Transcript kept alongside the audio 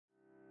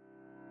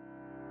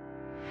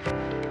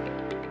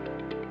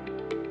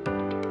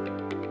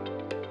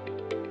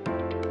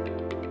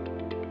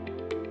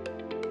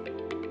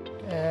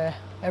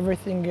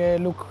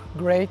Everything look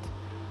great,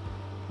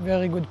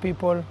 very good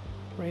people,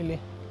 really.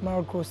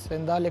 Marcus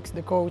and Alex,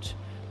 the coach,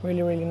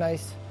 really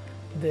nice.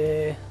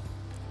 The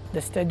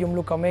stadium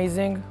look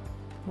amazing,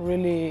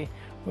 really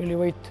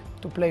wait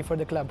to play for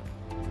the club.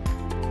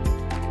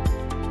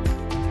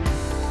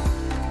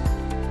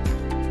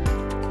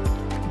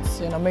 It's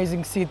an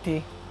amazing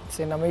city, it's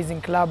an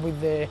amazing club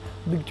with a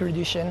big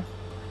tradition,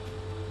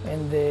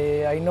 and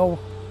I know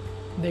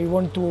they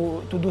want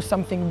to do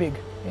something big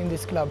in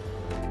this club.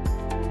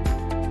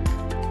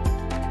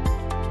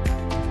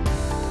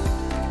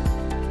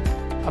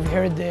 I've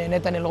heard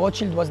Nathaniel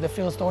Rothschild was the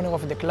first owner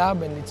of the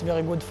club, and it's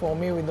very good for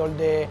me with all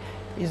the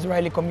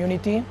Israeli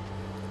community.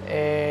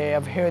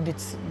 I've heard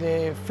it's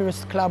the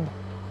first club,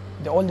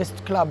 the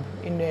oldest club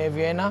in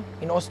Vienna,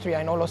 in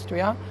Austria, in all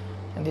Austria,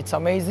 and it's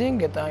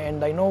amazing,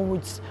 and I know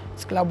it's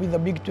a club with a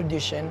big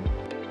tradition.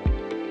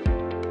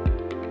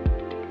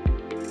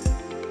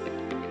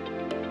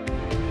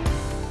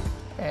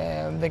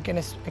 They can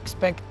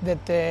expect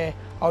that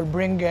I'll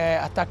bring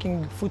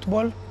attacking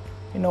football.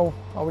 You know,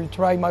 I will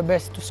try my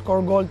best to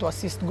score goals, to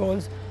assist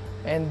goals,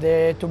 and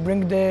to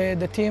bring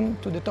the team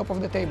to the top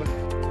of the table.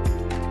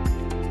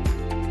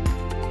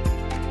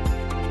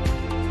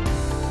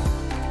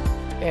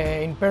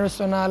 In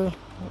personal,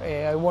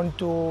 I want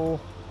to,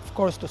 of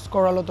course, to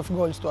score a lot of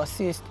goals, to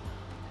assist,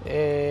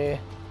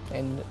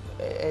 and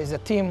as a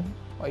team,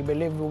 I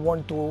believe we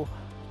want to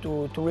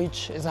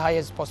reach as high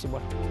as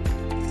possible.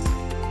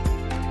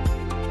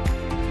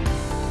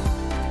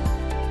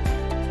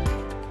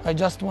 I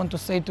just want to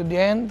say to the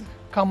end,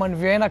 come on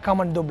Vienna,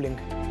 come on Dublin.